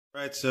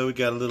Right, so we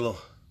got a little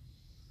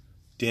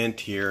dent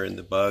here in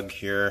the bug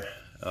here,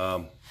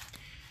 and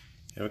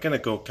we're gonna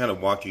go kind of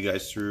walk you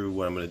guys through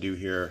what I'm gonna do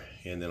here,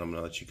 and then I'm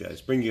gonna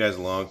bring you guys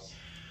along,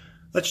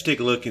 let you take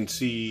a look and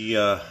see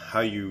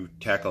how you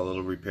tackle a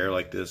little repair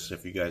like this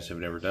if you guys have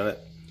never done it,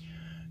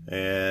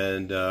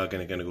 and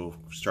gonna go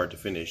start to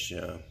finish.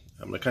 I'm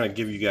gonna kind of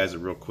give you guys a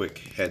real quick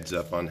heads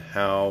up on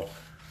how,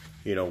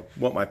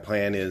 what my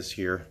plan is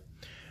here.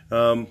 What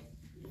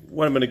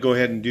I'm gonna go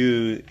ahead and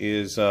do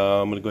is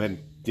I'm gonna go ahead and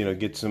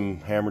get some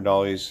hammer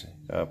dollies,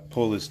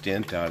 pull this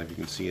dent out. If you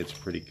can see, it's a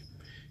pretty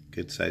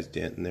good sized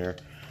dent in there.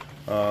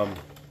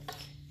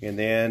 And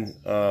then,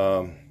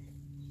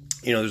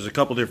 there's a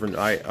couple different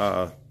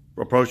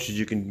approaches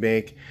you can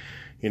make.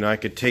 I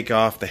could take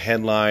off the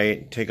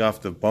headlight, take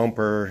off the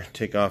bumper,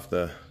 take off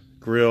the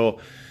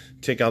grill,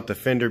 take out the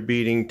fender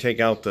beading,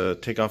 take off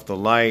the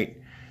light,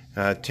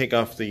 take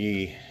off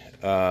the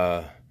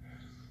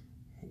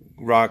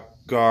rock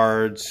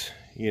guards,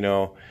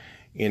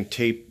 and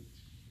tape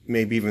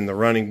maybe even the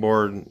running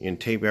board and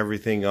tape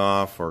everything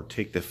off, or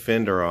take the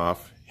fender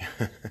off.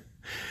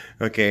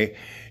 Okay,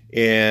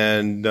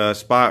 and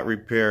spot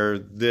repair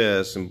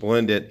this and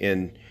blend it,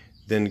 and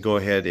then go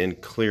ahead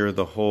and clear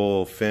the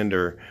whole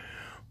fender.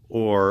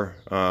 Or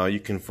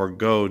you can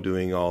forego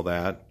doing all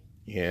that,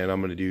 and I'm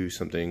going to do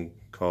something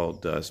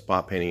called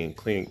spot painting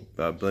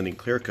and blending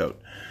clear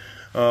coat.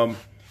 And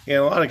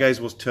a lot of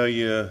guys will tell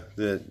you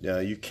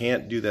that you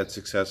can't do that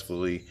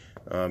successfully.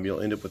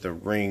 You'll end up with a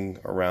ring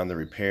around the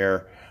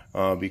repair,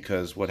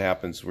 because what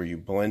happens where you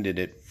blended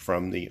it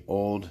from the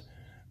old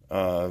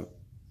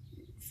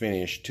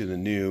finish to the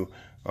new,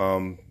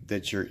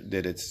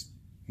 that it's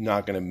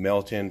not going to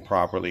melt in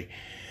properly.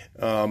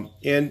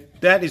 And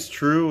that is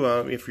true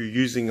if you're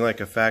using like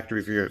a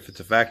factory, if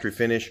it's a factory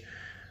finish.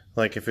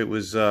 Like if it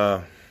was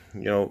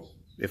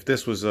if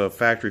this was a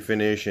factory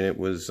finish and it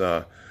was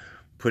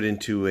put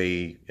into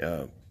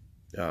a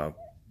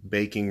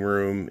baking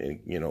room,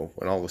 and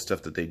all the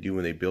stuff that they do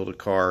when they build a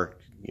car,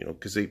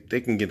 because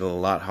they can get a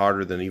lot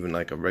hotter than even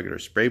like a regular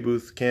spray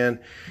booth can,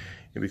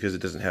 and because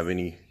it doesn't have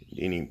any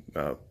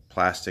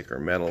plastic or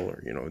metal,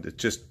 or it's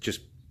just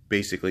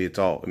basically, it's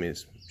all,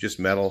 it's just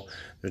metal.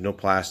 There's no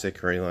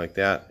plastic or anything like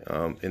that,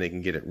 and they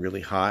can get it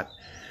really hot,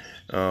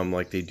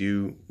 like they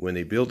do when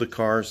they build the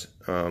cars.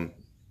 And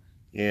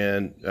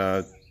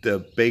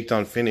the baked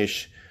on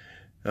finish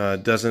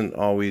doesn't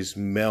always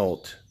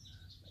melt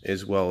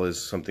as well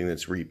as something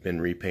that's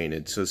been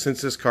repainted. So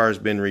since this car has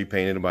been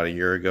repainted about a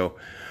year ago,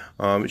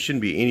 it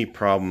shouldn't be any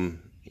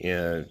problem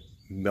in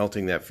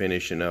melting that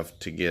finish enough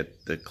to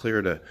get the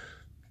clear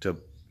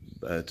to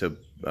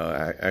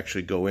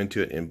actually go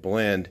into it and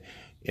blend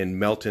and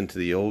melt into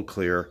the old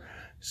clear,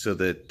 so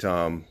that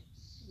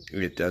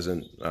it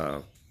doesn't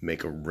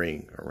make a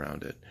ring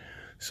around it.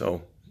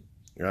 So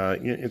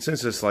and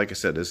since this, like I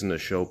said, isn't a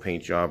show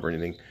paint job or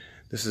anything,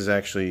 this is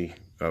actually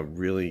a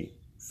really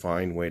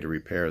fine way to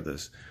repair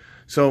this.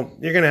 So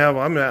you're gonna have,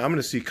 I'm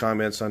gonna see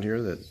comments on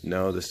here that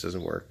no, this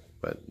doesn't work.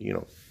 But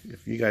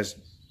if you guys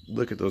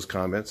look at those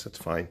comments, that's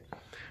fine.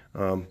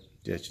 You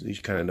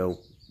kind of know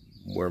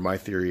where my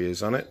theory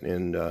is on it,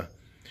 and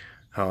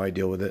how I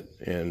deal with it,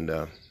 and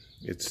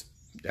it's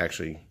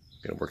actually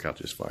gonna work out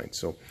just fine.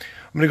 So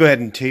I'm gonna go ahead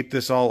and tape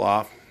this all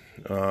off.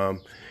 I'm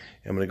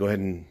gonna go ahead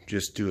and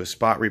just do a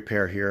spot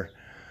repair here.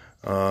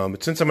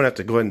 But since I'm gonna have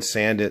to go ahead and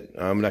sand it,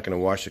 I'm not gonna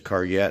wash the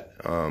car yet.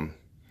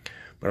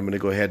 But I'm gonna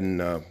go ahead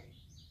and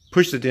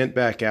push the dent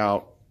back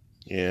out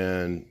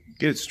and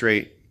get it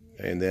straight,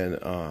 and then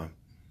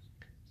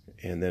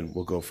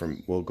we'll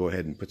go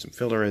ahead and put some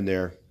filler in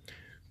there,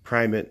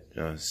 prime it,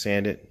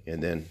 sand it,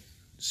 and then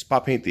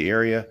spot paint the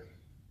area,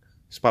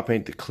 spot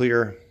paint the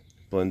clear,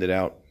 blend it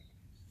out,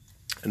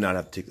 and not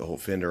have to take the whole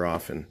fender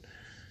off and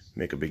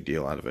make a big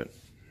deal out of it.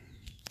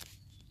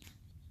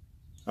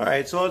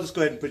 Alright, so I'll just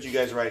go ahead and put you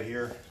guys right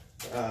here.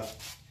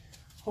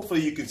 Hopefully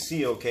you can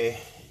see okay.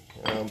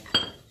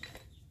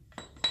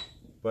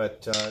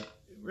 But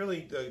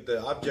really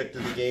the object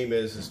of the game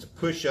is to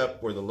push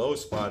up where the low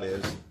spot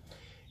is,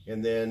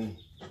 and then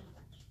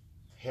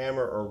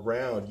hammer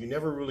around. You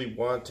never really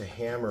want to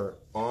hammer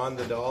on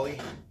the dolly.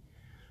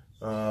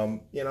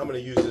 And I'm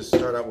going to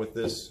start out with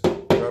this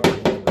rubber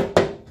hammer,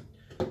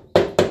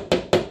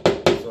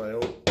 so I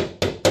don't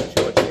put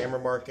too much hammer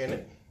mark in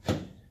it.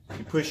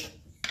 You push,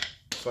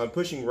 so I'm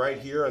pushing right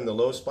here on the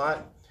low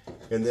spot,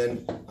 and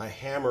then I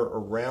hammer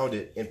around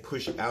it and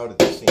push out at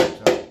the same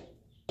time.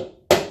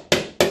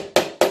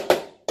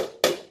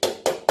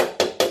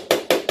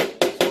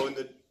 So in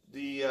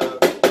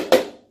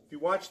if you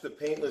watch the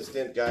paintless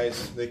dent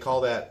guys, they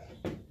call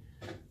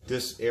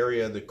this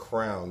area the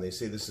crown. They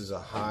say this is a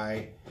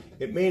high.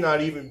 It may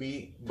not even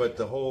be, but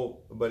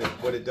what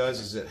it does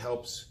is it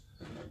helps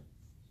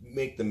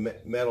make the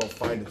metal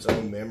find its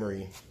own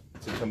memory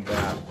to come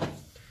back.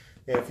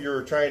 And if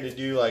you're trying to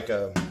do like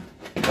I'm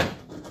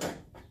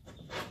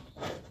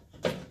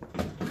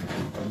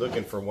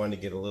looking for one to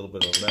get a little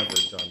bit of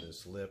leverage on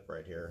this lip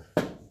right here.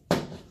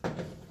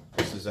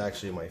 This is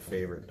actually my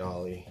favorite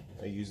dolly.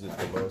 I use it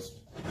the most.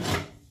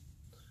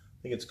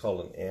 think it's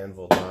called an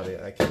anvil dot.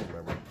 I can't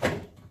remember. I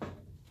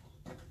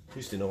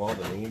used to know all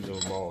the names of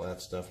them, all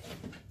that stuff.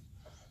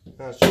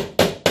 That's just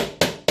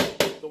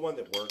the one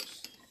that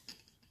works.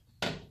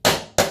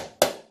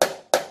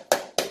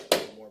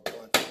 More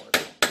blunt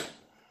force.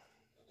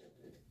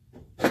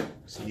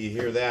 So you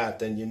hear that,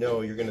 then you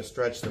know you're going to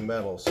stretch the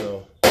metal.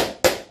 So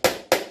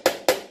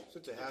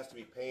since it has to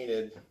be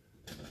painted,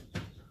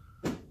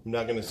 I'm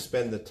not going to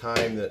spend the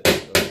time that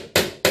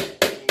the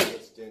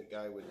paintless dent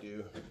guy would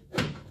do.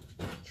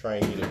 Try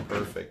and get it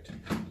perfect.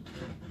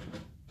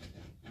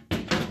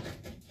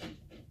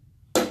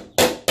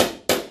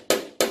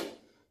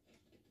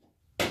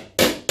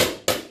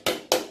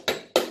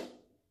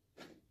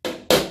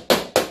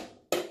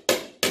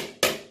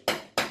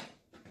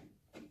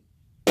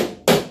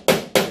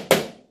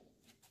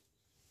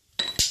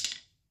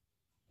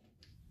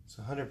 It's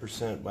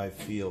 100% by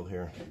feel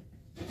here.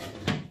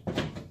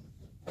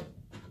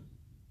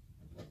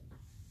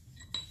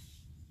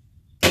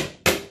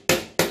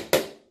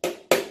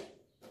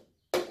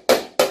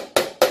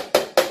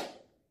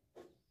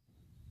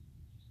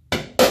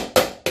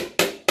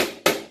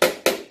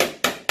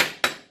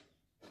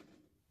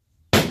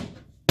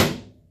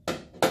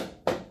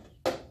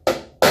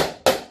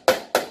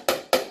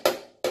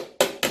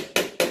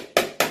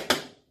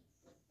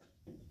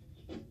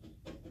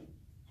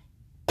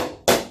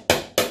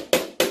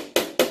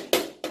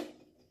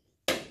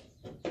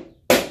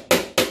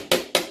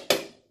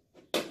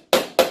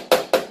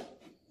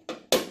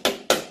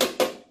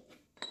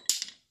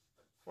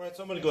 Alright,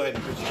 so I'm going to go ahead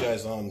and put you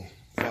guys on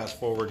fast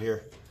forward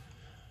here,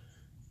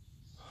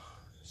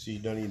 so you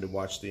don't need to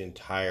watch the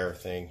entire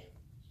thing.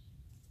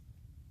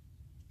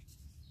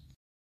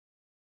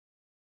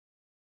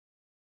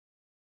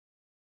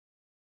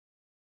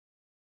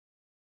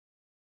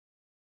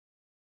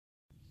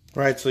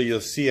 Alright, so you'll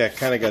see I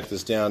kind of got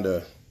this down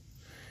to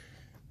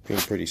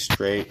being pretty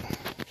straight.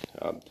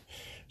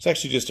 It's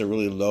actually just a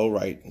really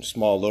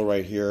small low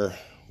right here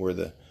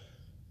where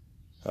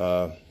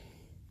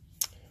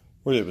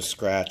where it was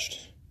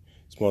scratched.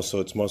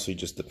 It's mostly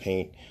just the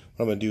paint.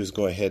 What I'm going to do is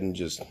go ahead and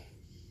just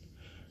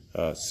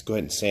go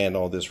ahead and sand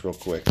all this real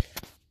quick.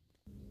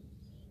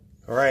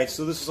 Alright,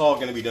 so this is all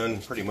going to be done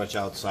pretty much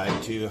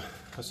outside too.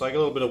 So I got a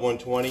little bit of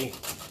 120.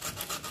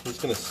 I'm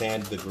just going to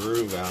sand the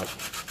groove out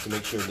to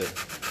make sure that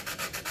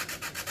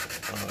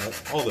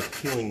all the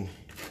peeling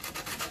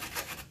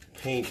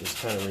paint is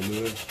kind of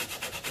removed.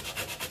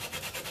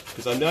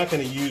 Because I'm not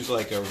going to use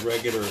like a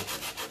regular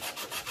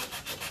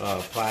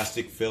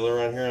plastic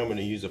filler on here. I'm going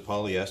to use a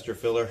polyester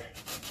filler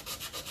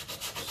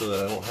so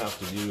that I don't have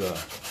to do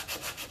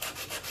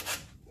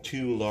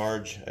too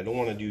large. I don't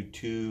want to do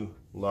too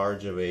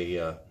large of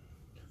a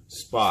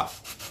spot.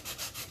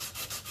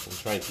 I'm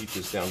trying to keep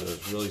this down to a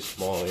really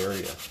small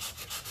area.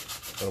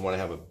 I don't want to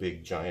have a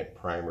big giant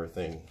primer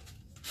thing.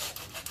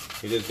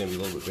 It is going to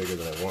be a little bit bigger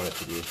than I want it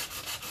to be,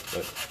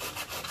 but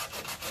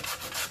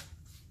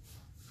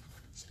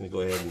I'm just going to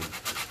go ahead and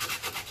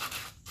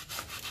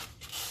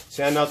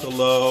sand out the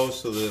low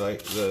so that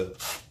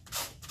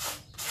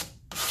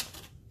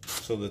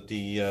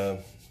the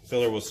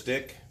filler will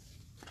stick.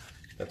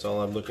 That's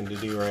all I'm looking to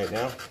do right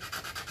now.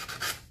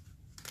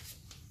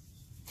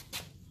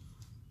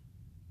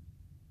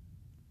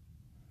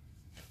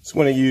 So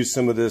I'm going to use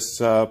some of this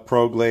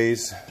Pro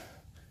Glaze.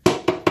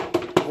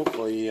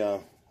 Hopefully I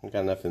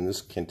got enough in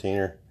this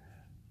container.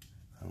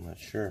 I'm not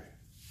sure.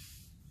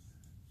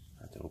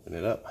 I have to open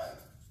it up.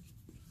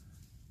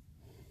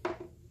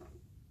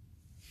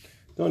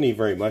 Don't need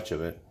very much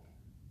of it.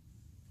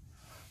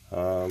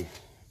 May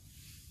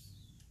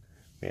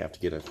have to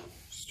get a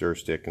stir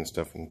stick and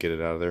stuff and get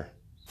it out of there.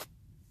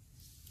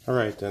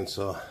 Alright then,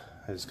 so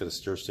I just got a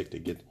stir stick to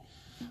get.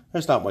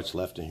 There's not much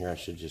left in here. I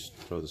should just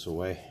throw this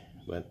away,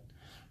 but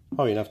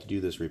probably enough to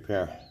do this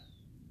repair.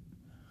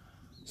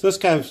 So it's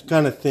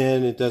kind of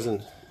thin. It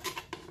doesn't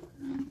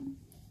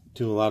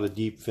do a lot of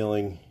deep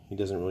filling. It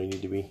doesn't really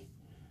need to be,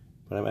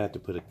 but I might have to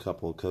put a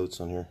couple of coats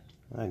on here.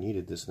 I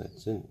needed this and it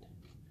didn't.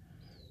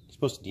 I'm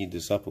supposed to knead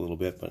this up a little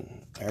bit, but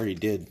I already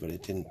did, but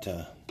it didn't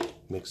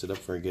mix it up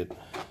very good.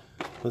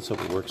 Let's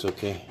hope it works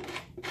okay.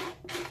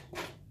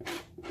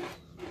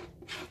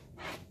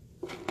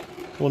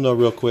 We'll know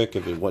real quick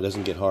if it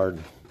doesn't get hard.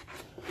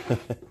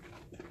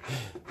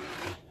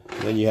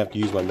 Then you have to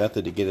use my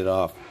method to get it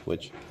off,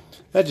 which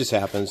that just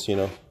happens, you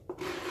know.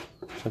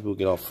 Some people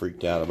get all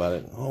freaked out about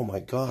it. Oh my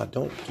God,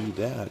 don't do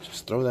that.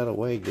 Just throw that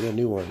away, get a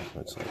new one.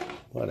 It's like,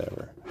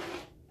 whatever.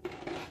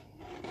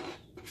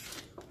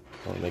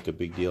 I don't make a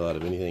big deal out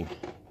of anything.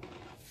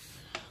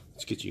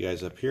 Let's get you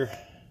guys up here.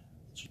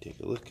 Let you take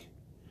a look.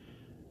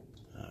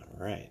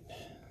 Alright.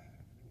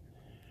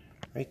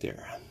 Right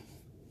there.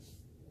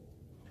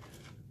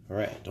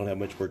 Alright, don't have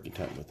much working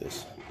time with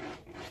this.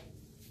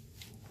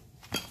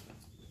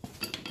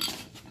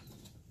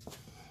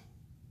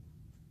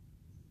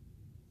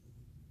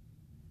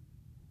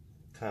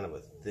 Kind of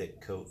a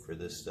thick coat for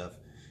this stuff.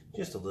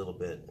 Just a little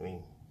bit. I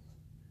mean,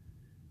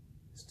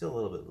 still a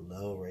little bit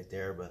low right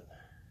there, but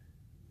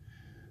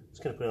I'm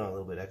just going to put it on a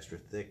little bit extra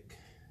thick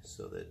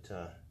so that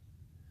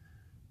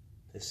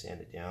They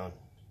sand it down.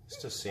 It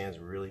still sands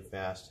really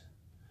fast,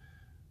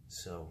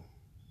 so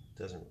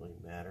it doesn't really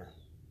matter.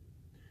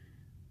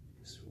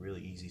 It's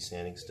really easy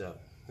sanding stuff.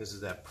 This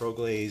is that Pro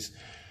Glaze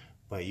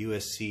by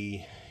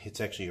USC.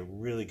 It's actually a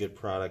really good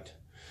product.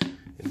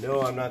 And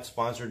no, I'm not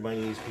sponsored by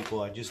any of these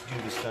people. I just do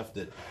the stuff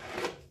that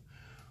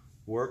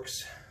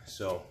works.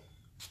 So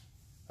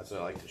that's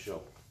what I like to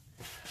show.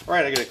 All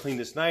right, I gotta clean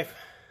this knife.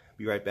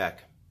 Be right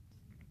back.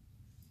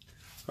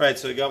 All right,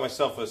 so I got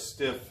myself a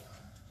stiff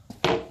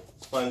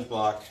sponge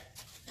block.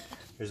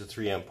 Here's a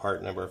 3M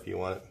part number if you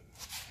want it.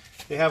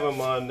 They have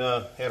them on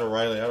at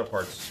O'Reilly Auto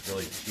Parts. It's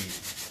really cheap.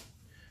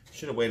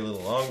 Should have waited a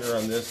little longer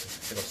on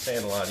this. It'll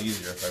sand a lot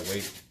easier if I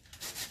wait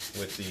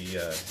with the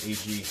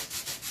AG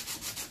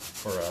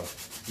or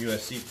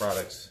USC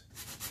products.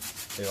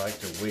 They like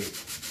to wait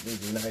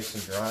really nice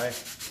and dry.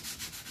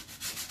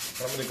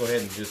 But I'm going to go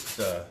ahead and just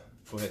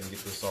go ahead and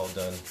get this all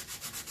done.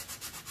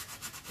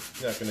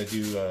 I'm not going to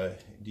do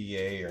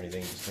DA or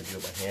anything. Just going to do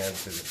it by hand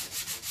because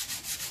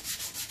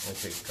it only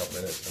takes a couple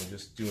minutes. I'm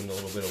just doing a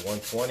little bit of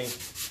 120.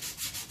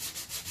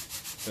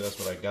 So that's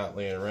what I got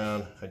laying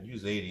around. I'd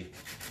use 80,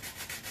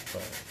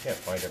 but I can't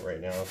find it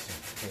right now.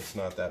 So it's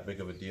not that big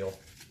of a deal.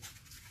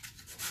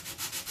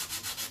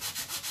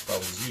 If I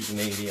was using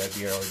 80, I'd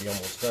be already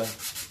almost done.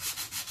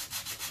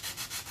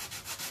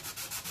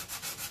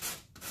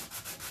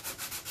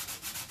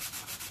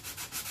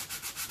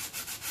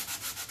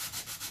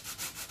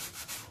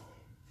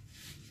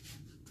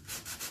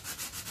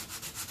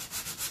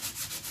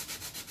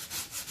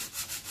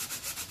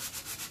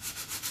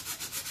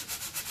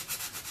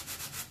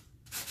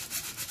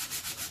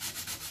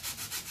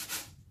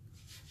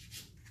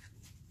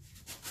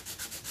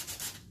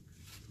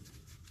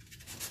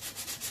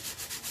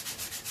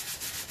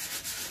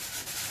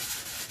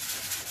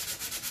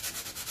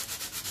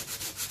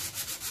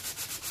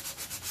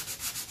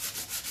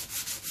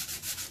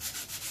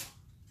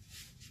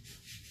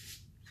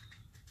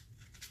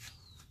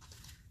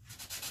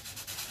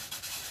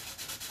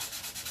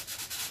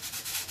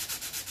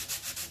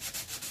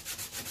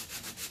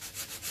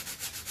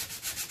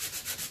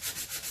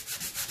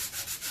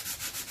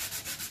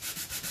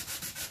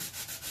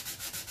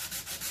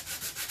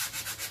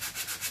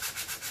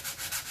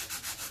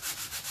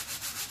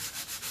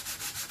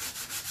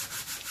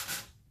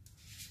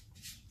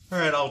 All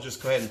right, I'll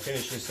just go ahead and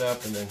finish this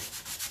up and then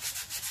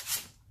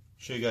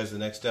show you guys the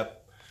next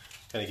step.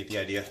 Kind of get the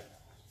idea.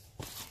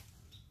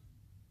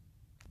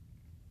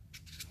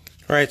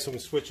 All right, so I'm gonna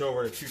switch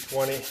over to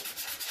 220.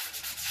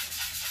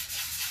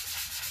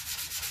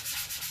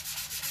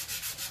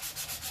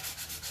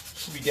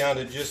 Should be down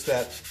to just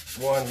that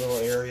one little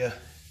area.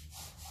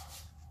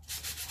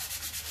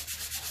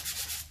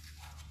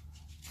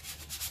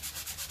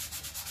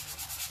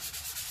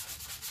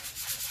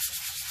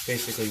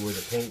 Basically where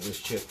the paint was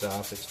chipped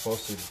off. It's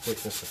supposed to be the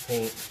thickness of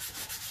paint.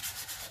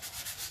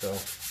 So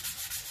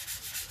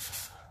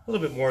a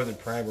little bit more than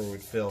primer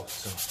would fill,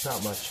 so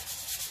not much.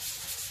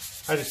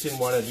 I just didn't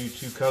want to do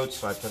 2 coats,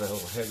 so I put a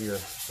little heavier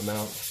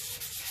amount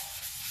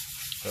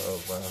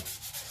of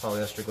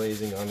polyester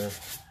glazing on there.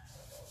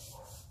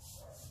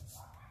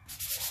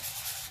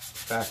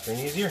 Faster and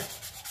easier.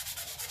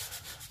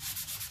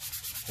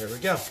 There we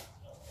go.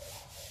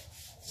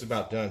 It's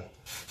about done.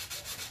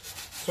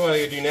 So what I'm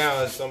going to do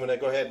now is I'm going to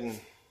go ahead and,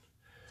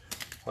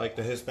 like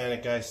the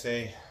Hispanic guys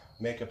say,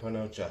 make a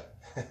panocha.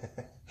 I'm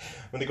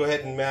going to go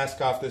ahead and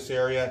mask off this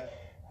area,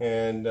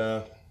 and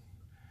I'm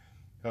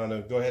going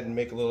to go ahead and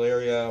make a little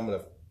area. I'm going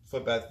to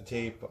flip back the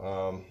tape,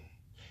 and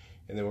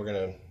then we're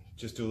going to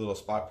just do a little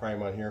spot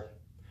prime on here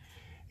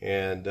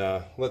and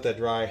let that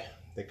dry,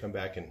 then come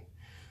back and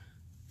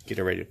get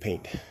it ready to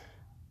paint.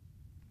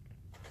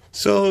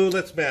 So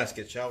let's mask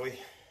it, shall we?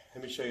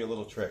 Let me show you a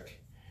little trick.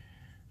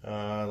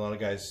 A lot of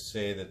guys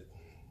say that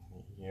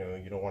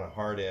you don't want a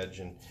hard edge,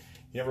 and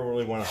you never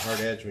really want a hard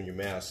edge when you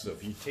mask. So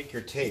if you take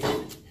your tape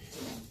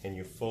and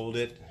you fold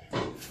it, I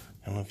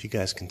don't know if you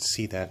guys can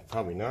see that,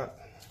 probably not,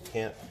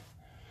 can't.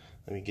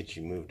 Let me get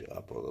you moved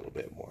up a little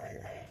bit more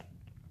here.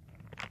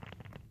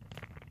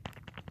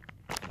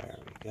 There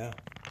we go.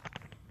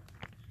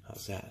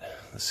 How's that?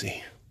 Let's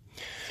see.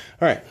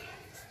 All right,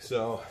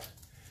 so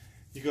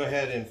you go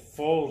ahead and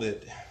fold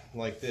it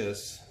like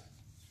this,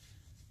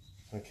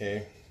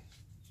 okay?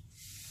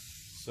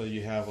 So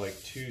you have like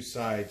 2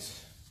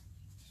 sides.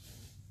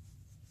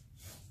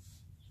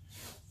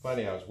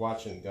 Funny, I was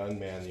watching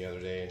Gunman the other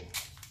day, and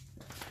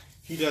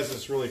he does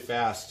this really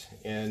fast,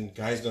 and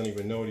guys don't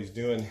even know what he's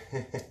doing.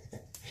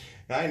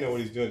 I know what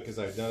he's doing because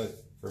I've done it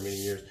for many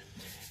years.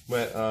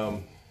 But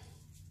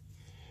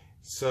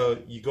so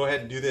you go ahead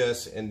and do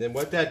this, and then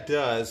what that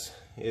does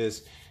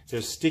is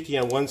there's sticky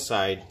on one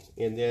side,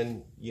 and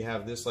then you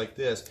have this like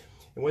this,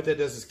 and what that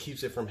does is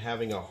keeps it from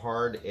having a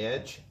hard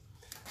edge.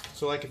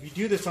 So like if you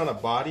do this on a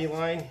body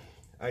line,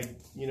 I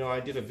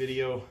did a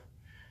video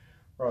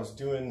where I was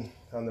doing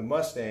on the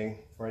Mustang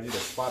where I did a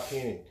spot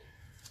painting,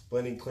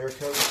 blending clear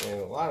coat,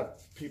 and a lot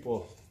of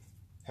people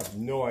have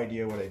no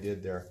idea what I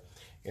did there.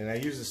 And I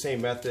use the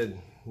same method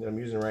that I'm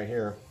using right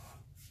here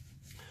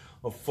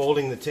of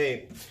folding the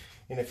tape,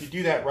 And if you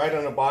do that right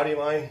on a body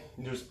line,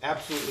 there's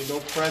absolutely no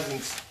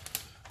presence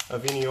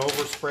of any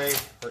overspray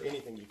or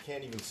anything. You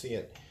can't even see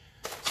it.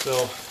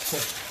 So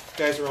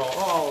guys are all,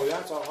 oh,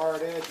 that's a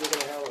hard edge. They're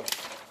going to have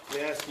a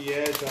nasty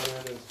edge on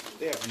it.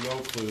 They have no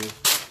clue.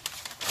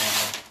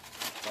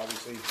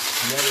 Obviously,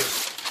 never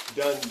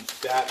done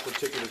that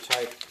particular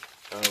type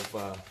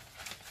of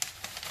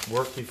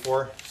work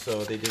before,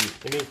 so they didn't.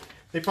 I mean,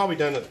 they've probably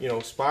done, you know,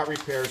 spot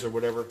repairs or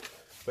whatever,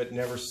 but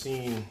never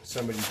seen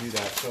somebody do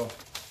that. So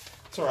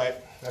it's all right.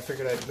 I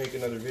figured I'd make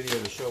another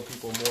video to show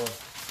people more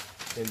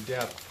in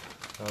depth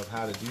of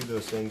how to do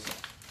those things,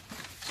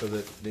 so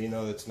that they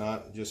know it's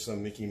not just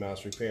some Mickey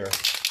Mouse repair.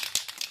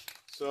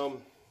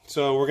 So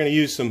we're going to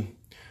use some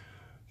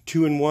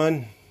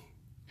 2-in-1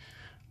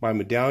 by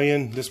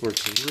Medallion. This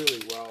works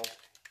really well.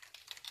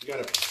 You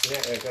gotta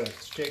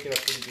shake it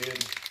up pretty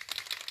good,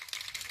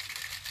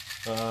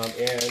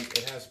 and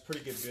it has a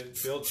pretty good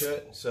build to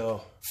it.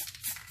 So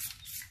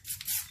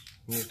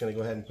I'm just going to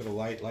go ahead and put a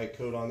light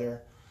coat on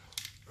there.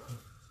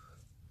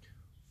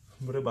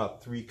 Put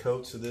about 3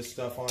 coats of this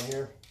stuff on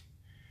here.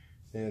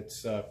 And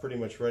it's pretty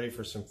much ready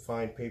for some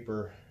fine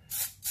paper.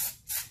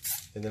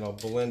 And then I'll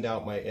blend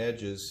out my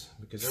edges,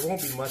 because there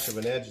won't be much of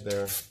an edge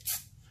there.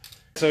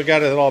 So I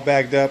got it all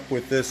bagged up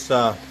with this.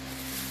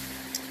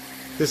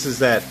 This is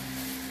that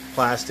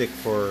plastic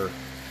for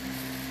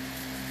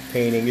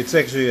painting. It's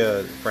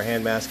actually for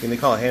hand masking. They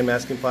call it hand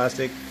masking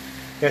plastic.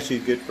 It's actually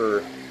good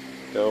for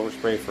the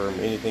overspray for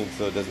anything,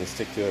 so it doesn't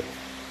stick to it.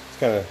 It's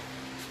kind of,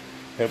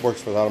 it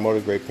works with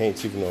automotive grade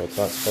paints, even though it's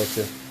not supposed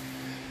to.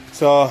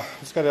 So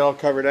it's got it all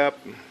covered up.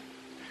 I'm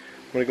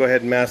going to go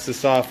ahead and mask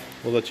this off.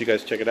 We'll let you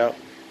guys check it out.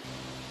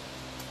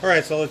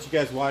 Alright, so I'll let you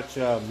guys watch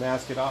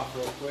mask it off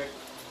real quick.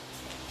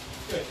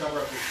 I'm going to cover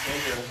up this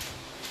fender.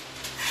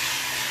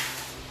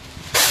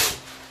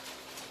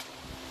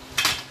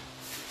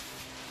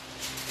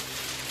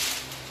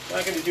 I'm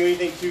not going to do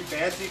anything too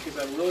fancy, because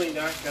I'm really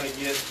not going to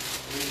get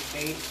any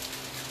paint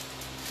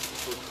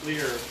or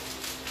clear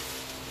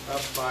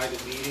up by the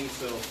beading,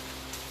 so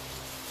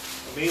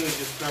I'm mainly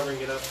just covering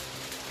it up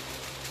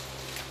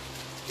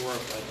more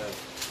like that,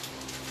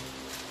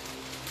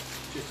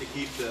 just to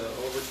keep the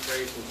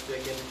overspray from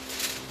sticking.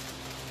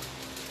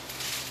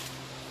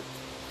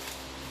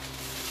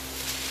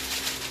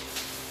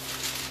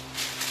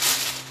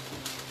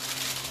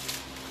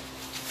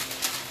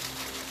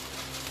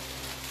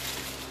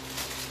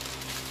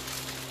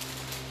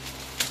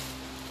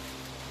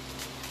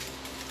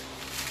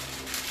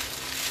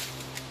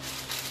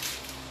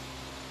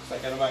 Looks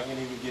like I'm not going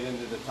to even get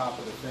into the top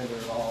of the fender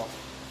at all.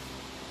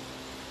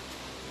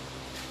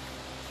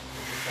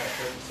 I'm just kind of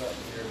putting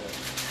something here to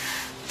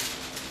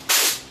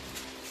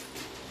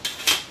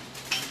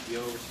the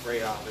overspray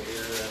off of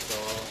here, that's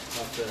all.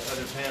 Off the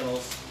other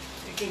panels.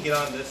 You can get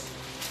on this,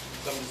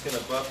 so I'm just going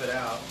to buff it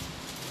out.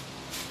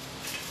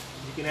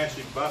 You can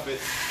actually buff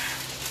it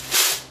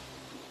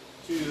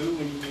too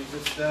when you use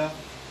this stuff.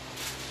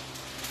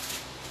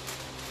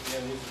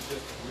 Again, these are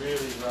just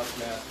really rough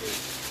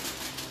masters.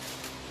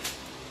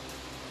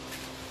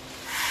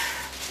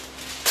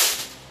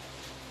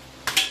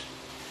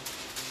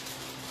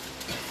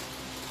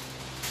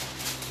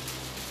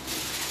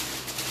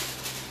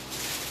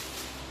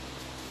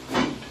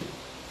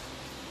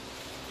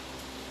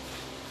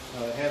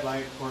 The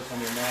headlight, of course, I'm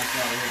going to mask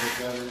out a little bit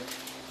better.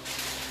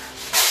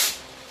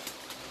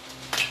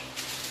 A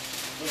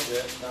little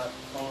bit, not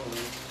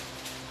totally.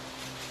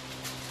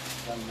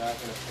 I'm not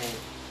going to paint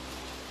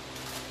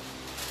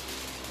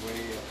way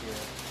up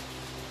here.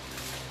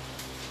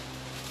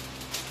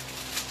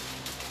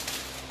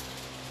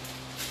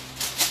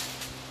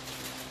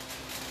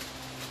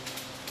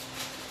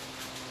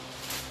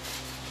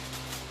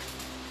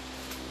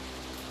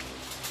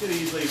 Could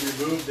easily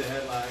remove the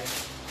headlight.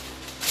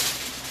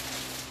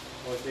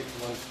 Well, it takes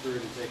one screw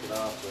to take it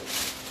off, but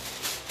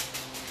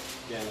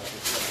again, like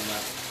I said, I'm not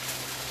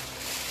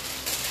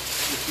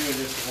just doing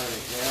this as an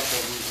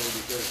example usually,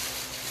 because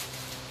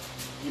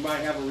you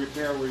might have a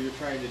repair where you're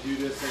trying to do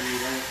this and you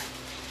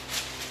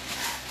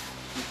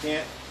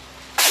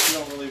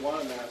don't really want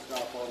to mask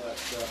off all that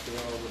stuff, you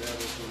know, or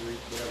whatever, for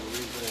whatever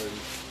reason, or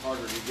it's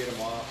harder to get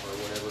them off or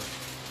whatever.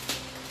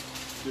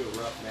 Do a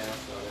rough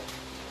mask on it.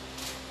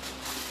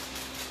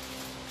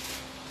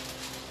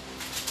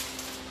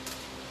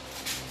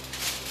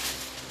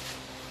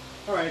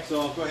 Alright, so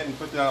I'll go ahead and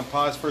put that on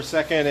pause for a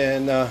second,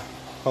 and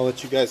I'll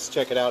let you guys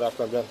check it out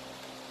after I'm done.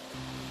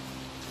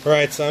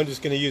 Alright, so I'm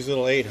just going to use a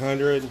little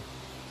 800.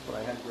 What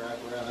I had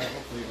grabbed around,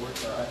 hopefully it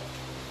works alright.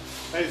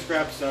 I just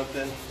grabbed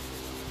something.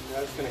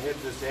 I'm just going to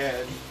hit this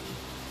edge.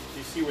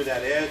 You see where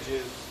that edge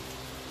is?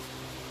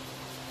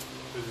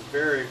 There's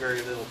very,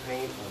 very little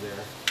paint on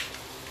there.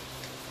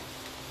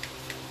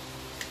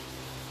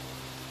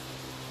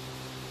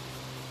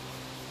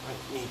 I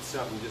need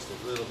something just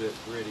a little bit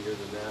grittier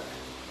than that.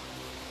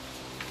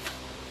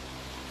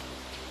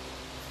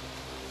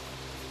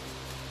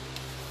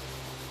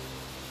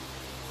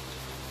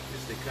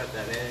 Just to cut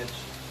that edge.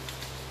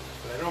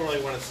 But I don't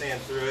really want to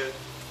sand through it.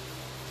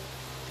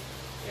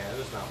 Yeah,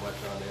 there's not much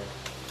on there.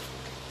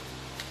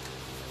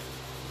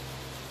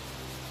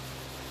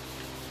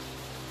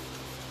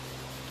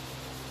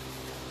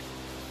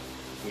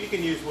 You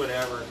can use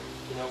whatever,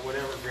 you know,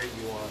 whatever grade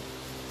you want.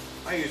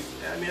 I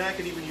mean, I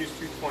could even use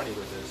 220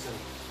 with this, and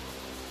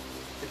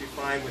it'd be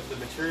fine with the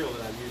material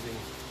that I'm using.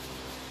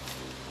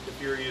 If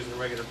you're using a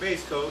regular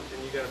base coat, then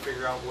you got to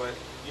figure out what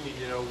you need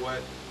to know what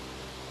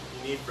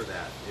you need for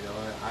that. You know,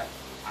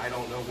 I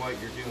don't know what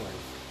you're doing.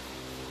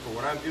 For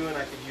what I'm doing,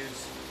 I could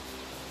use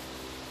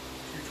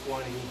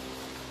 220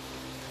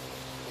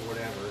 or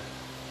whatever.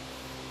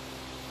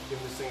 Give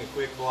this thing a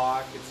quick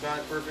block. It's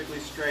not perfectly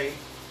straight,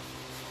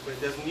 but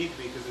it doesn't need to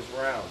be because it's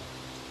round.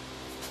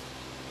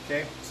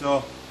 Okay,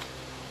 so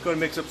go to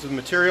mix up some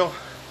material.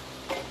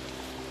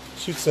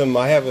 Shoot some.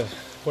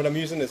 What I'm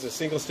using is a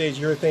single stage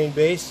urethane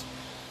base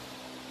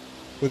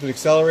with an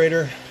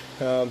accelerator,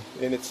 and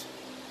it's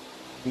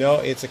a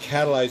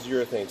catalyzed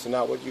urethane, so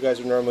not what you guys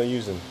are normally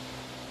using.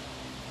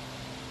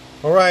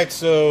 Alright,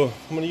 so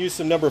I'm going to use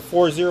some number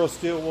 40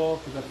 steel wool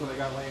because that's what I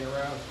got laying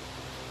around.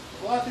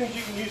 A lot of things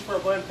you can use for a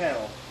blend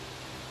panel.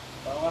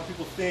 A lot of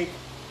people think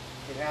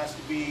it has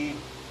to be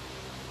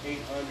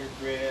 800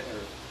 grit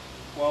or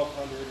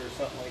 1200 or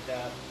something like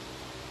that.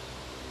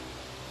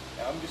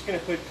 Now I'm just going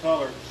to put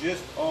color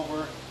just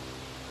over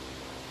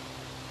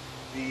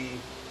the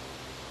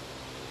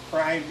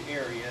primed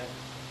area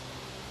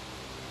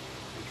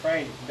and try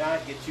and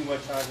not get too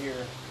much on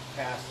here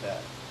past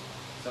that.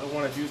 So I don't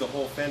want to do the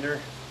whole fender.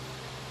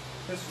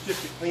 This is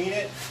just to clean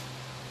it.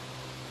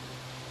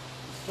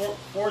 The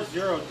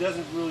 4-0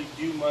 doesn't really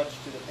do much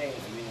to the paint.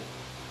 I mean,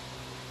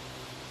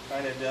 it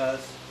kind of does,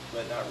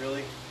 but not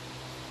really.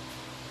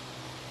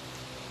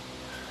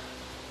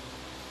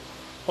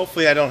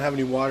 Hopefully I don't have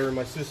any water in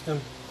my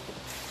system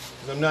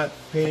because I'm not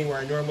painting where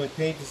I normally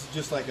paint. This is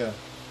just like a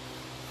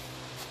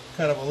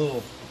kind of a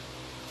little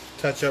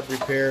touch-up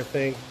repair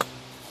thing.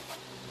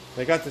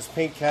 I got this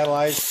paint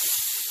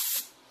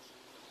catalyzed.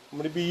 I'm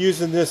going to be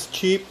using this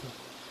cheap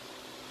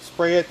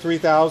Spray It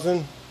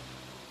 3000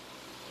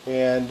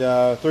 and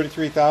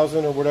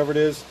 33,000 or whatever it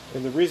is.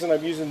 And the reason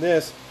I'm using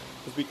this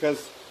is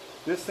because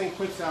this thing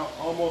puts out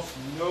almost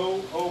no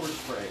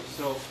overspray.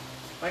 So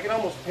I can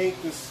almost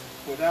paint this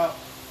without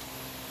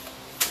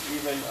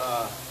even, and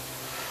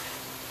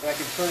I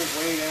can turn it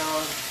way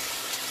down,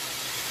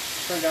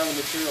 turn down the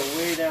material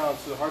way down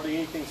so hardly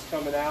anything's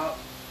coming out,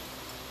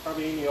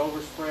 hardly any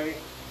overspray.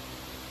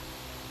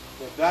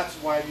 So that's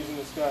why I'm using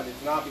this gun.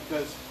 It's not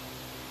because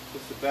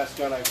it's the best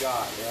gun I've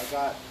got.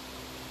 Yeah,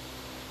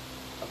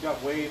 I've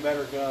got way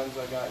better guns.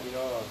 I got, you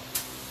know, a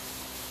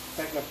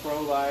Techno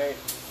Pro Light.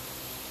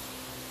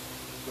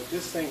 But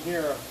this thing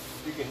here,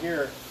 you can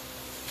hear,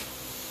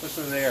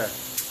 listen there.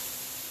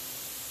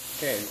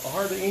 Okay,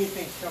 hardly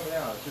anything's coming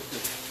out. It's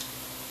just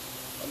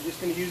I'm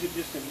just going to use it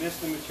just to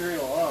mist the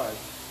material on.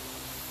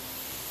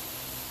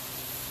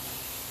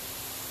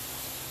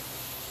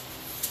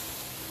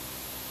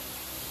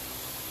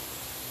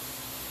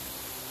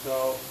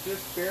 So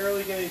just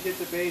barely going to hit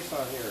the base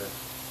on here.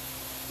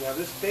 Now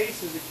this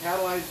base is a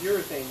catalyzed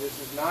urethane. This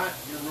is not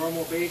your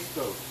normal base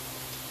coat.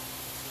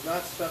 It's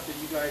not stuff that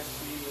you guys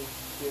see,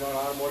 you know, in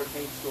automotive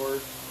paint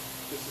stores.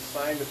 This is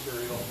sign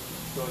material,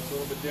 so it's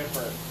a little bit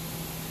different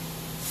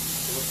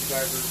than what you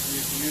guys are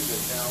used to using.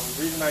 Now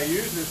the reason I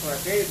used this when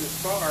I painted this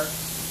car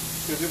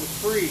because it was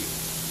free.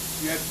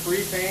 If you had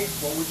free paint,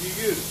 what would you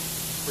use?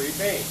 Free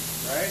paint,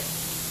 right?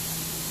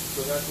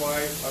 So that's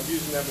why I'm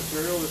using that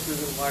material. This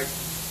isn't like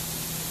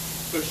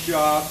the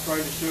shop trying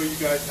to show you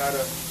guys how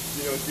to,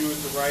 you know, do it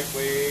the right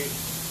way,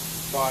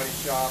 body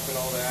shop and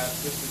all that.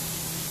 This is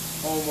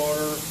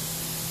homeowner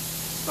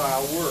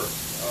style work.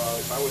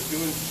 If I was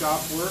doing shop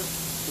work,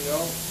 you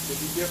know,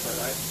 it'd be different.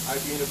 I'd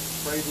be in a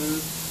spray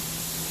booth.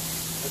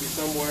 I'd be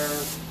somewhere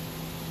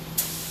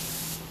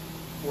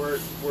where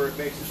it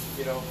makes it,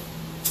 you know,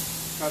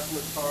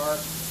 customer's car.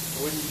 I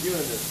wouldn't be doing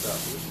this stuff.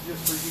 This is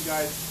just for you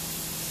guys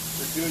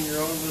for doing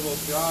your own little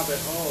job at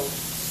home.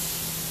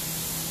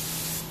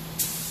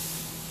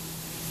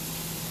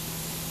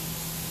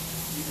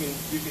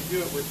 You can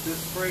do it with this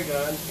spray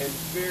gun and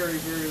very,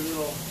 very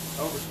little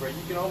overspray.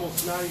 You can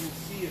almost not even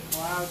see a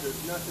cloud. There's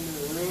nothing in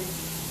the room.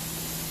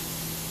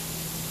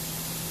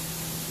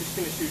 Just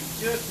going to shoot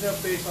just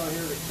enough base on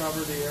here to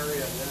cover the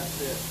area, and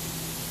that's it.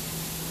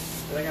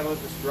 And I got to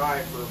let this dry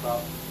for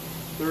about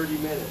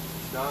 30 minutes.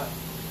 It's not,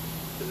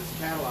 because it's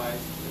catalyzed,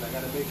 and I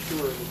got to make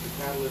sure that the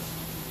catalyst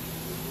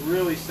is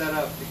really set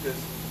up, because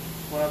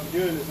what I'm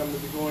doing is I'm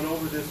going to be going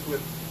over this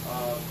with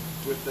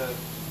the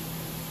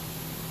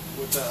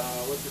what's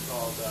it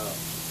called?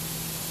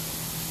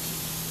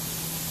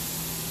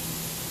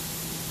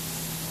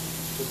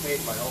 Been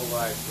painting my whole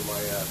life, so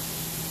my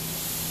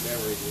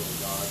memory's really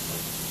gone.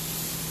 But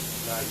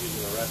not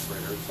using a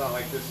respirator. It's not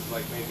like this is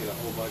like making a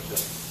whole bunch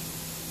of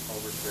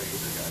overspray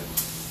either, guys.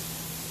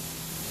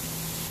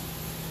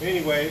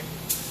 Anyway,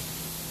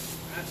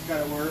 that's kind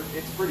of where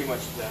it's pretty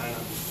much done.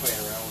 I'm just playing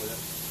around with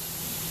it.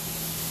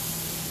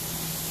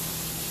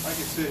 I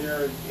could sit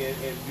here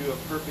and do a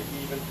perfect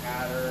even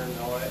pattern and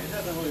all that. It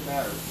doesn't really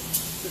matter.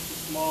 It's just a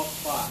small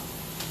spot.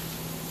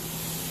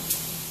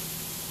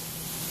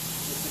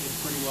 This thing is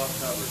pretty well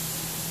covered.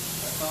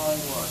 That's all I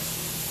want.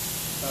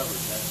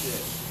 Covered. That's it.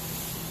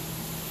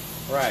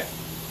 Right.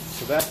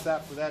 So that's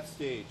that for that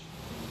stage.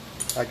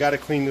 I got to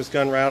clean this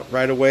gun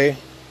right away.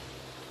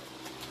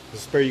 I'll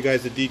spare you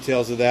guys the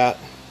details of that.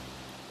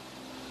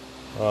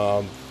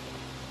 I'm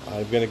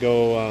going to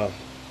go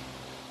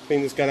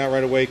clean this gun out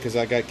right away because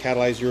I got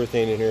catalyzed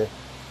urethane in here.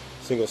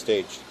 Single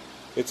stage.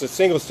 It's a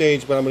single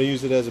stage, but I'm going to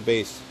use it as a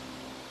base.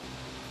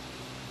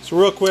 So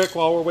real quick,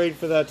 while we're waiting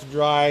for that to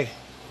dry,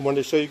 I wanted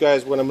to show you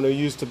guys what I'm going to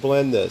use to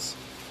blend this.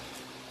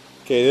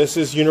 Okay, this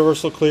is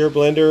Universal Clear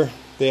Blender.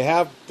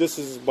 This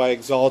is by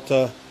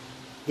Exalta.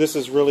 This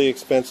is really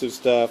expensive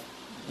stuff.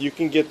 You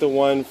can get the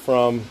one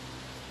from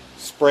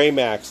Spray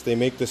Max. They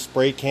make the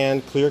spray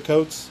can clear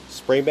coats,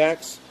 Spray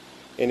Max,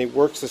 and it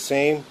works the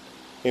same.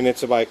 And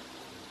it's about,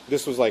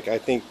 this was like I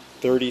think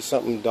 $30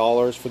 something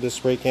for this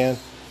spray can,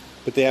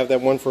 but they have that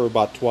one for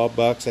about 12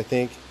 bucks I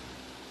think,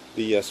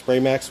 the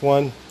Spray Max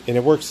one, and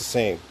it works the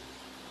same.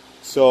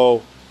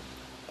 So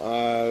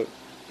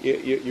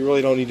you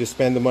really don't need to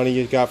spend the money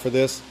you got for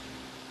this.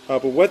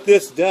 But what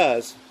this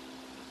does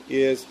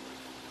is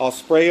I'll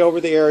spray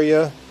over the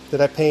area that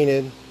I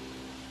painted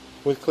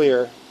with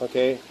clear,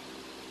 okay,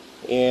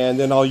 and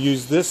then I'll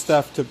use this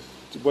stuff to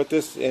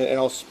and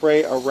I'll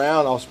spray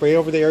around. I'll spray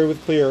over the area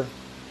with clear.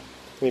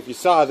 And if you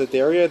saw that the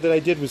area that I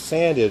did was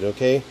sanded,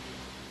 okay,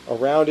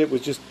 around it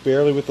was just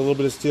barely with a little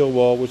bit of steel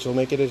wool, which will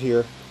make it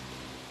adhere.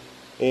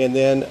 And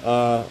then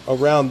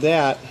around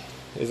that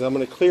is I'm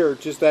going to clear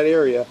just that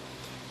area.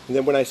 And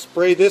then when I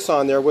spray this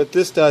on there, what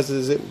this does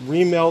is it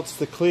remelts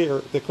the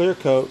clear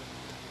coat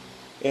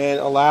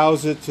and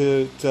allows it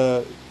it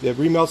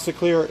remelts the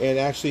clear and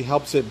actually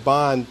helps it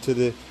bond to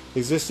the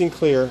existing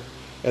clear.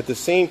 At the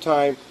same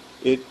time,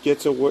 it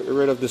gets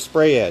rid of the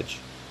spray edge.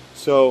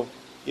 So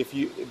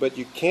but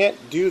you can't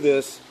do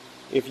this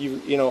if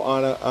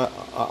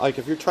like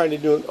if you're trying to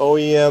do an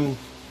OEM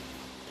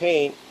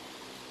paint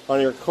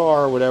on your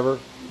car or whatever.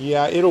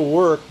 Yeah, it'll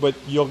work, but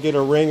you'll get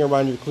a ring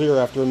around your clear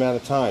after an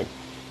amount of time.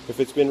 If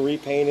it's been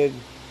repainted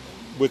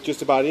with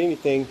just about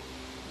anything,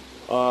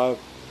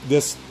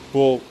 this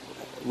will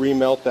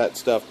remelt that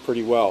stuff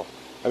pretty well.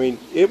 I mean,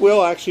 it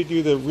will actually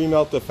do the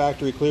remelt the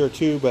factory clear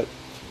too, but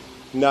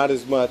not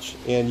as much,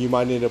 and you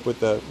might end up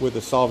with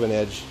a solvent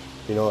edge,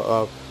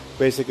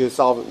 basically the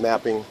solvent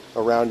mapping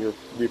around your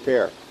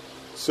repair.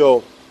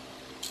 So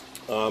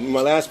in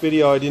my last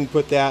video I didn't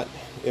put that,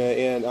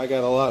 and I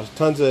got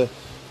tons of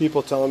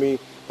people telling me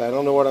that I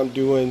don't know what I'm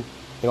doing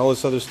and all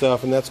this other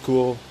stuff, and that's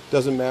cool.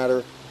 Doesn't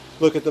matter.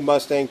 Look at the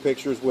Mustang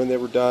pictures when they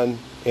were done,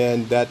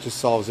 and that just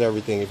solves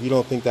everything. If you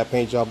don't think that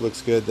paint job looks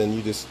good,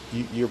 then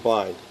you're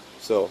blind.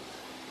 So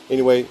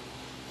anyway,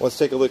 let's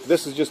take a look.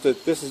 This is just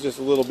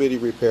a little bitty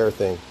repair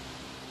thing.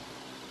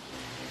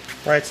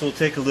 All right, so we'll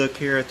take a look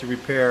here at the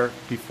repair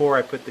before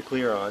I put the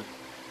clear on,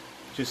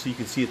 just so you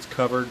can see it's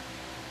covered.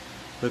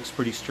 Looks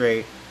pretty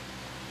straight.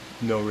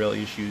 No real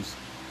issues.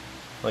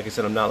 Like I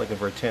said, I'm not looking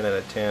for a 10 out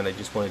of 10. I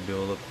just want to do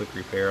a little quick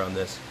repair on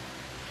this.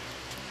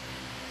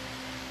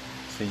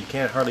 So you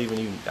can't hardly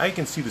even I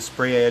can see the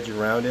spray edge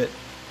around it.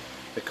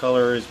 The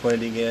color is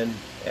blending in.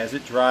 As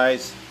it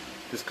dries,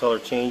 this color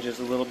changes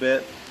a little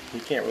bit.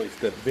 You can't really,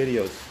 the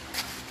video's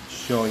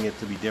showing it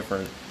to be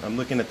different. I'm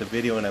looking at the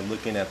video and I'm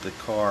looking at the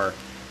car,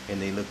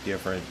 and they look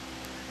different.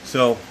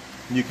 So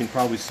you can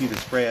probably see the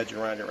spray edge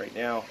around it right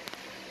now,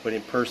 but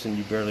in person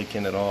you barely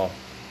can at all.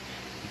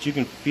 But you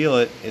can feel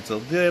it. It's a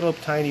little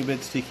tiny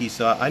bit sticky,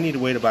 so I need to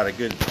wait about a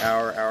good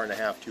hour, hour and a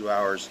half, 2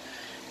 hours,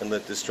 and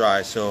let this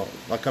dry. So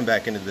I'll come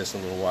back into this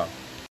in a little while.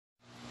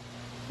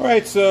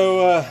 Alright,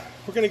 so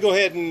we're going to go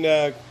ahead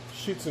and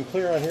shoot some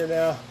clear on here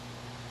now.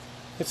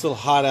 It's a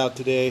little hot out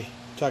today,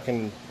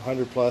 talking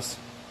 100 plus,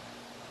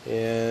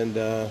 and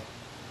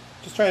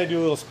just trying to do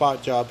a little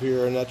spot job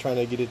here. I'm not trying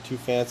to get it too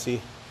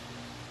fancy.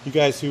 You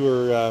guys who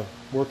are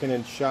working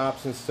in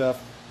shops and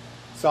stuff,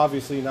 it's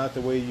obviously not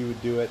the way you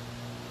would do it.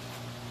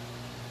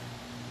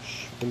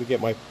 Let me get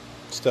my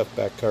stuff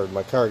back covered.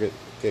 My car get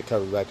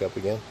covered back up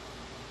again.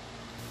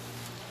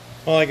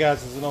 All I got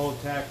is an old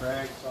tack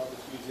rag, so I'll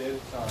just use it.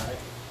 It's alright.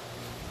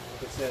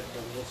 It's it for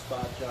a little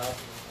spot job.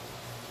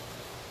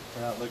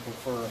 We're not looking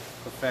for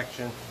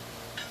perfection.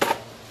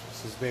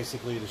 This is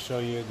basically to show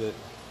you that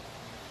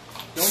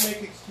don't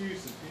make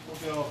excuses. People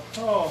go,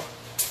 oh,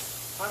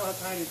 I don't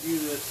have time to do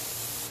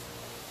this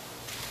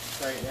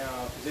right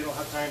now, because they don't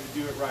have time to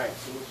do it right.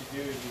 So what you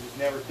do is you just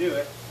never do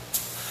it,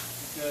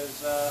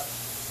 because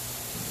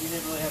you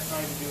didn't really have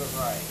time to do it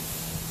right.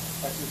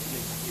 That's just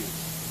an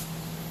excuse.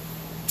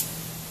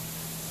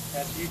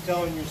 That's you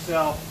telling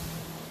yourself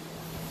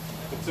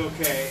it's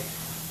okay.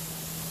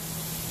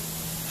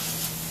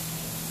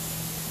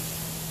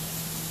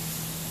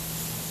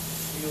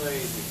 Be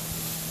lazy.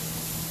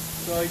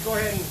 So I go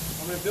ahead and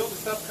I'm going to build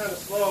this up kind of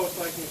slow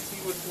so I can see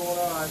what's going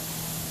on.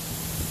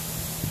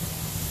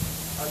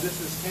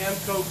 This is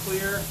Hamco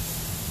Clear.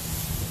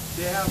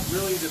 They have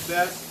really the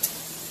best.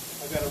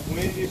 I've got a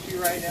wind issue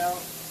right now.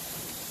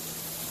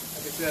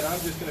 Like I said,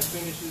 I'm just going to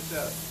finish this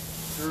up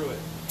through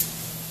it.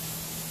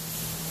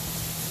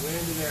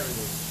 Wind and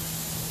everything.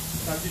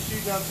 So I'm just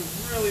shooting on some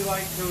really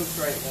light coats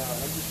right now.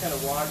 I'm just kind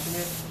of watching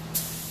it.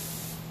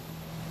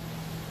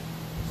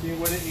 seeing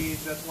what it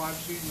needs. That's why I'm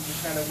shooting just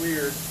kind of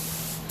weird,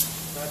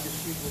 not just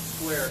shooting it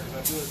square, because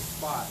I'm doing a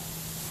spot.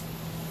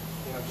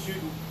 And I'm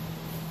shooting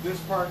this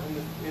part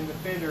in the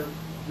fender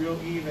real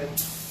even, and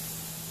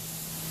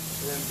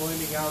then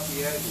blending out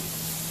the edges.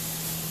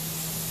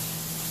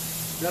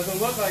 Doesn't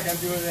look like I'm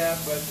doing that,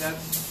 but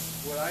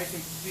that's what I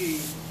can see.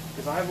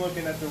 If I'm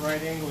looking at the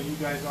right angle, you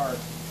guys aren't.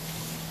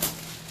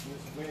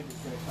 This wind is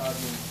going to cause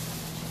me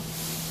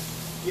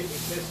get me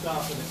pissed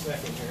off in a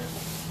second here.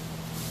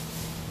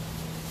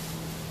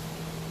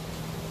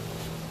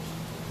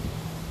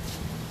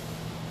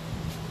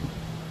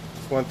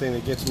 It's one thing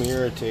that gets me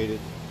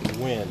irritated, the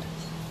wind.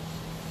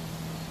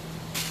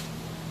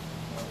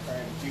 I'm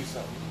trying to do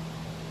something.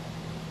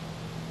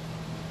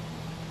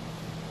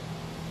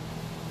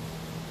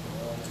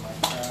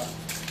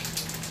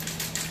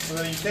 So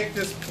then you take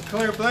this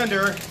clear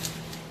blender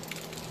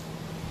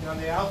on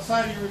the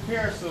outside of your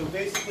repair, so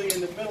basically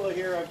in the middle of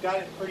here I've got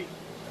it pretty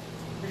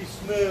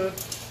smooth.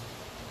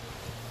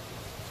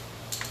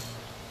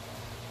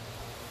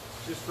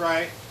 Just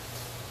right.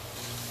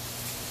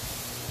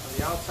 On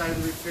the outside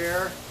of the repair,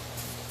 I'm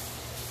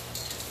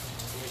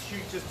going to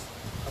shoot just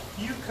a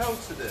few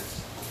coats of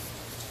this.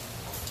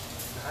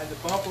 Behind the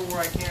bumper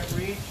where I can't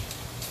reach.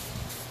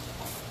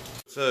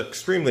 It's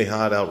extremely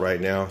hot out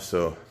right now,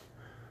 so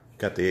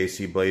got the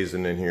AC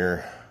blazing in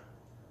here,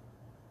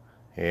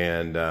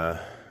 and I'm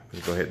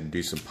gonna go ahead and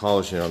do some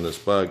polishing on this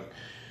bug.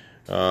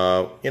 You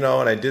know,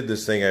 when I did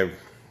this thing, I've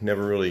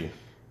never really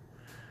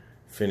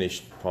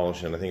finished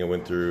polishing. I think I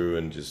went through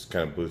and just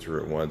kind of blew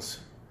through it once.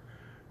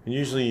 And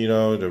usually, you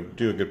know, to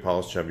do a good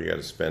polish job, you got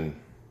to spend,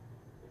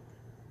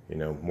 you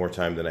know, more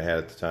time than I had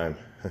at the time.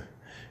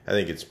 I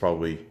think it's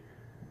probably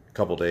a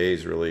couple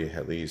days, really,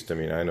 at least. I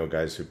mean, I know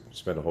guys who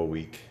spend a whole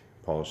week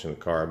polishing the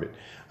car, but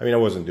I mean, I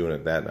wasn't doing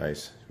it that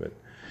nice. But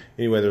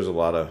anyway, there's a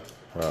lot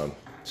of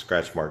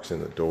scratch marks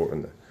in the door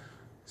and the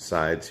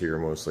sides here,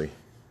 mostly.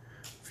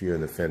 A few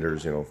in the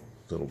fenders, you know,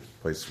 little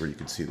places where you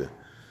can see the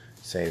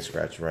sand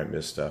scratch and right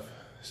miss stuff.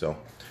 So I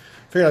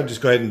figured I'd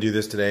just go ahead and do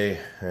this today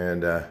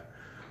and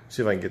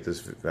see if I can get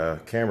this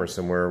camera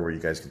somewhere where you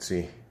guys can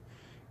see,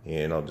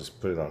 and I'll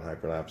just put it on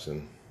hyperlapse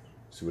and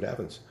see what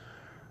happens.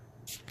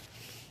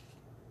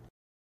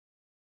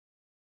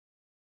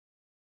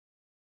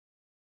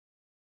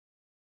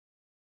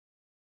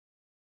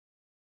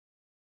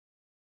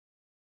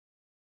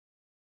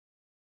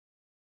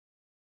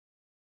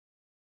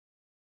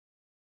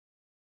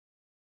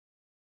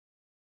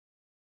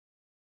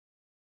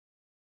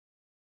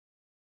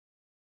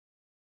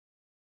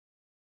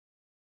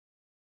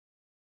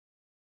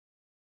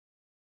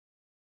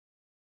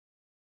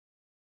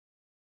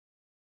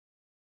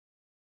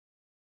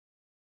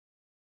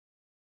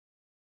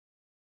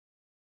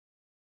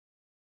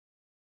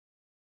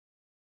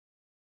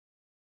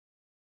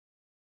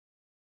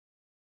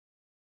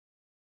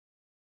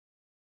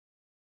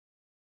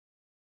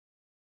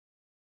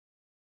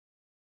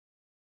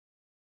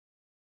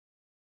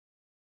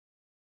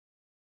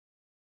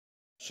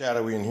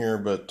 Shadowy in here,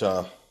 but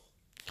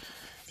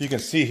if you can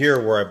see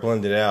here where I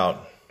blended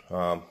out,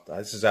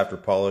 this is after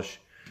polish.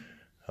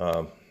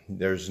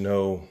 There's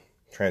no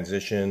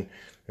transition,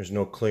 there's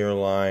no clear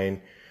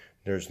line,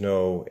 there's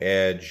no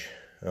edge,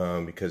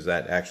 because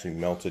that actually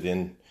melted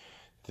in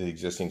the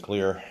existing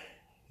clear.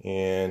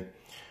 And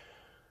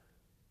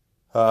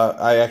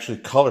I actually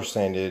color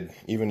sanded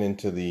even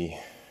into the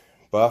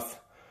buff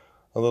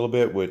a little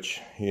bit, which,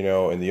 you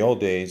know, in the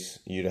old days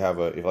you'd have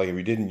if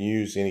you didn't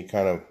use any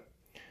kind of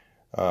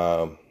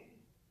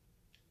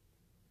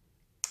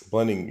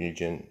blending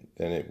region,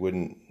 then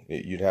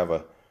you'd have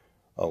a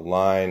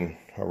line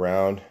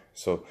around.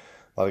 So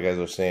a lot of guys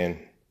are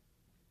saying,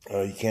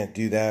 oh, you can't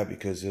do that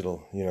because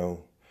it'll, you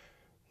know,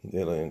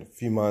 in a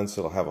few months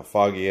it'll have a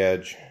foggy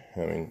edge.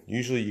 I mean,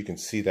 usually you can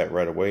see that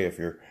right away if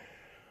you're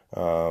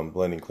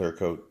blending clear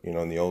coat, you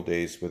know, in the old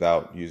days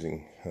without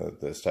using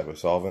this type of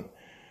solvent.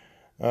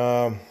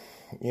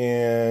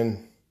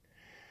 And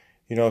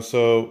you know,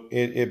 so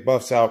it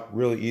buffs out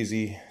really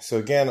easy. So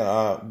again,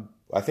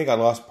 I think I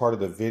lost part of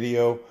the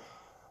video.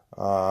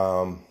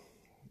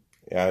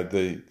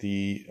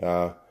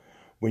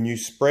 When you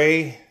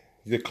spray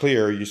the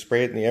clear, you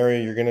spray it in the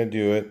area you're going to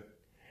do it,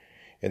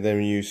 and then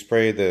when you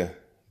spray the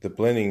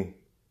blending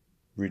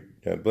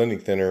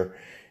thinner,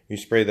 you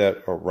spray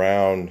that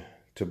around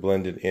to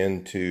blend it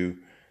into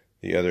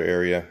the other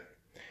area.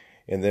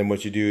 And then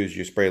what you do is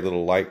you spray a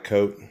little light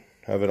coat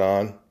of it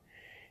on,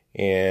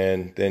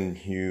 and then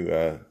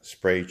you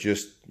spray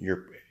just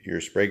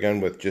your spray gun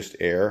with just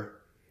air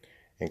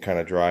and kind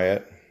of dry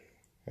it.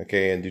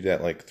 Okay, and do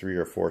that like 3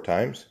 or 4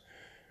 times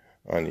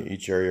on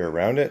each area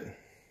around it.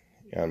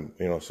 You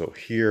know, so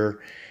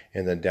here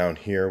and then down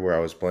here where I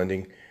was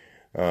blending,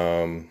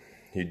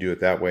 you do it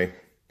that way,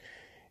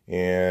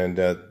 and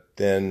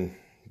then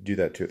do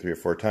that 2 or 3 or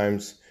 4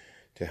 times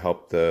to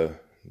help the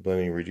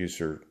blending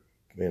reducer,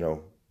 you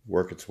know,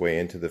 work its way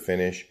into the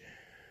finish.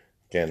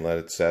 Again, let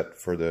it set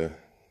for the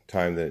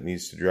time that it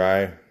needs to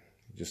dry,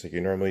 just like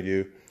you normally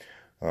do.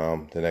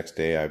 The next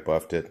day I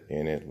buffed it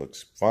and it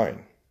looks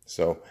fine.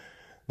 So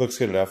looks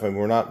good enough. I mean,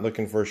 we're not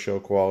looking for show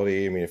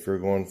quality. I mean, if you're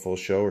going full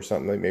show or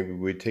something, like maybe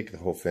we'd take the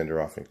whole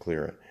fender off and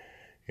clear it.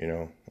 You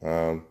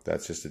know,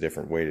 that's just a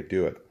different way to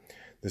do it.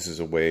 This is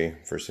a way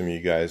for some of you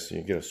guys,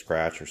 you get a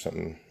scratch or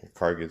something, your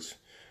car gets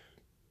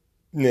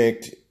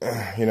nicked,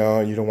 you know,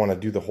 and you don't want to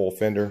do the whole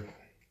fender.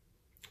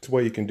 It's a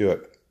way you can do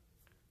it,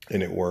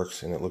 and it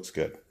works, and it looks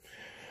good.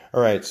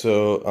 All right,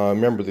 so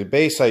remember the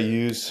base I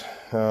use,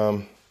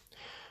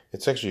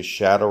 it's actually a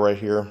shadow right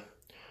here,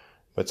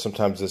 but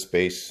sometimes this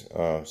base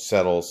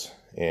settles,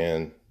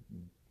 and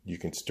you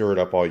can stir it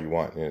up all you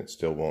want, and it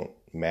still won't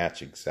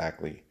match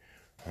exactly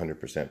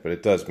 100%, but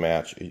it does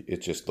match. It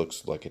just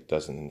looks like it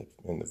does in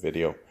the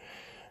video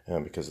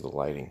because of the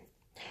lighting.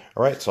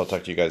 All right, so I'll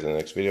talk to you guys in the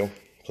next video.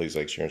 Please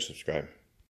like, share, and subscribe.